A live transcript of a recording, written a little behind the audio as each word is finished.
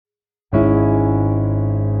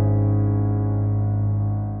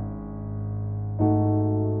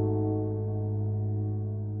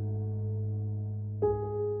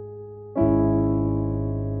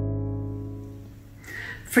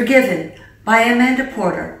Forgiven by Amanda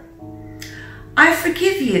Porter. I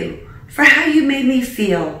forgive you for how you made me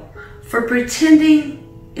feel, for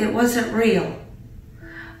pretending it wasn't real.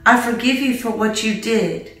 I forgive you for what you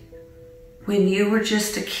did when you were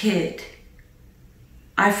just a kid.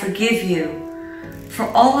 I forgive you for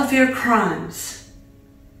all of your crimes,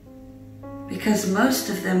 because most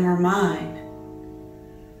of them were mine.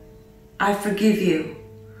 I forgive you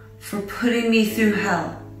for putting me through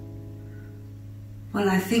hell. When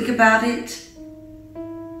I think about it,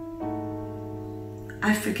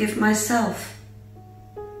 I forgive myself.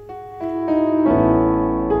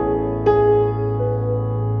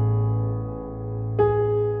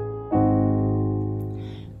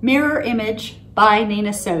 Mirror Image by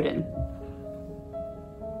Nina Soden.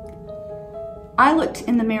 I looked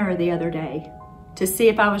in the mirror the other day to see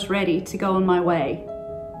if I was ready to go on my way.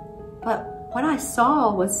 But what I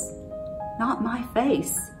saw was not my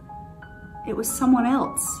face. It was someone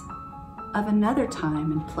else of another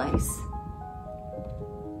time and place.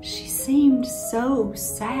 She seemed so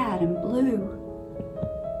sad and blue.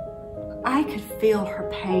 I could feel her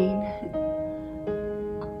pain.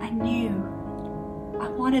 I knew I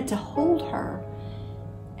wanted to hold her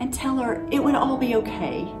and tell her it would all be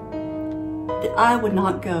okay, that I would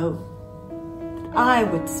not go, that I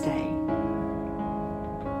would stay.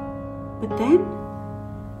 But then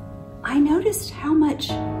I noticed how much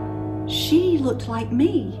she looked like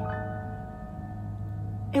me.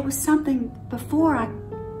 It was something before I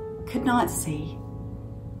could not see.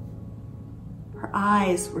 Her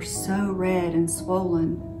eyes were so red and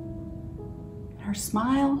swollen. Her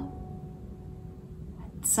smile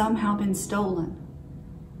had somehow been stolen.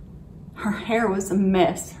 Her hair was a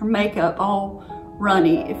mess, her makeup all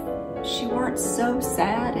runny. If she weren't so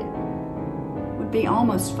sad, it would be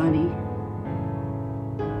almost funny.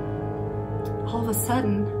 All of a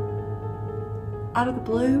sudden, out of the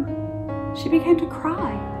blue, she began to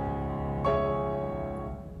cry.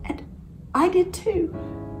 And I did too.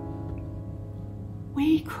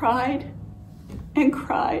 We cried and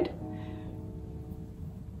cried.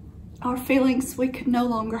 Our feelings we could no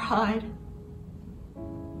longer hide.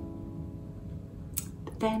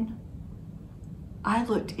 But then I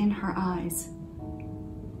looked in her eyes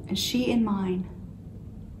and she in mine.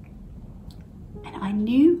 And I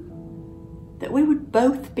knew that we would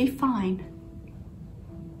both be fine.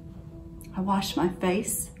 I washed my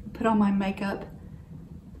face, put on my makeup,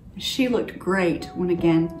 and she looked great when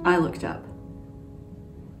again I looked up.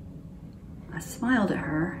 I smiled at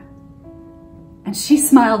her, and she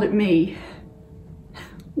smiled at me.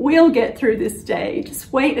 We'll get through this day,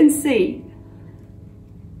 just wait and see.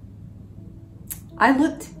 I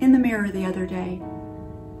looked in the mirror the other day,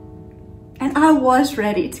 and I was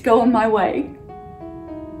ready to go on my way.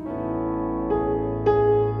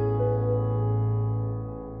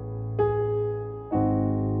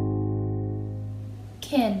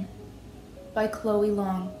 Kin by Chloe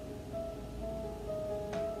Long.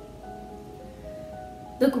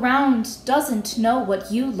 The ground doesn't know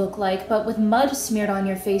what you look like, but with mud smeared on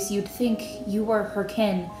your face, you'd think you were her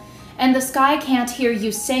kin. And the sky can't hear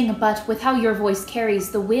you sing, but with how your voice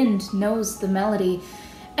carries, the wind knows the melody.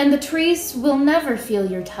 And the trees will never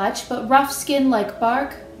feel your touch, but rough skin like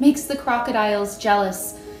bark makes the crocodiles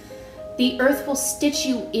jealous. The earth will stitch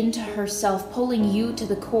you into herself, pulling you to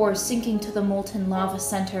the core, sinking to the molten lava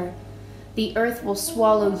center. The earth will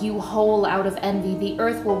swallow you whole out of envy. The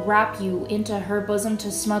earth will wrap you into her bosom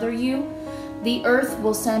to smother you. The earth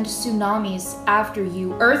will send tsunamis after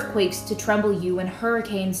you, earthquakes to tremble you, and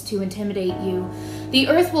hurricanes to intimidate you. The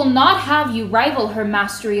earth will not have you rival her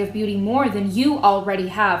mastery of beauty more than you already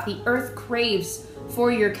have. The earth craves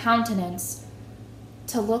for your countenance.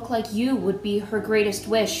 To look like you would be her greatest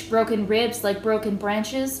wish. Broken ribs like broken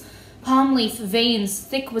branches, palm leaf veins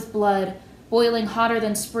thick with blood, boiling hotter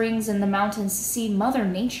than springs in the mountains. See, Mother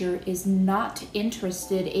Nature is not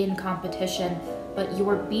interested in competition, but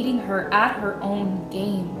you're beating her at her own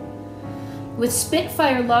game. With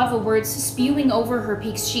spitfire lava words spewing over her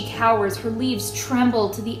peaks, she cowers. Her leaves tremble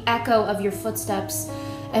to the echo of your footsteps.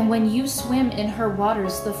 And when you swim in her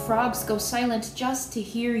waters, the frogs go silent just to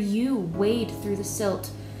hear you wade through the silt.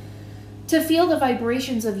 To feel the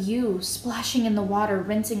vibrations of you splashing in the water,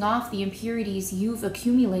 rinsing off the impurities you've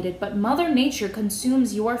accumulated. But Mother Nature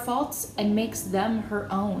consumes your faults and makes them her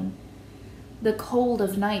own. The cold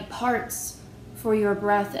of night parts for your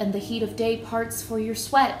breath, and the heat of day parts for your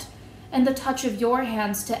sweat. And the touch of your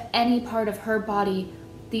hands to any part of her body,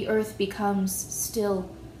 the earth becomes still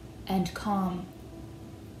and calm.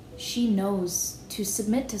 She knows to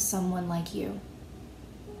submit to someone like you.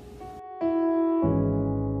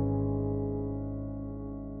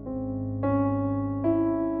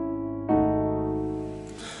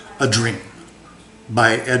 A Dream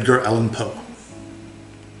by Edgar Allan Poe.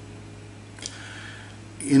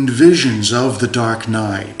 In visions of the dark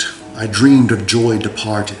night, I dreamed of joy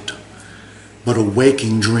departed, but a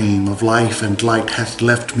waking dream of life and light hath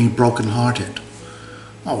left me broken-hearted.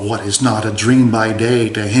 Oh, what is not a dream by day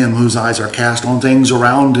to him whose eyes are cast on things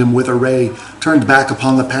around him with a ray turned back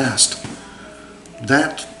upon the past?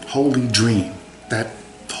 That holy dream,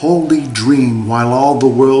 while all the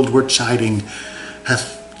world were chiding,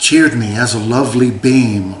 hath cheered me as a lovely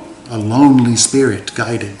beam, a lonely spirit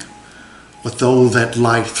guiding. But though that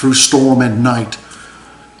light through storm and night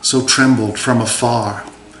so trembled from afar,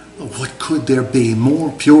 what could there be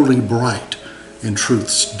more purely bright in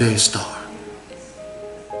truth's day star?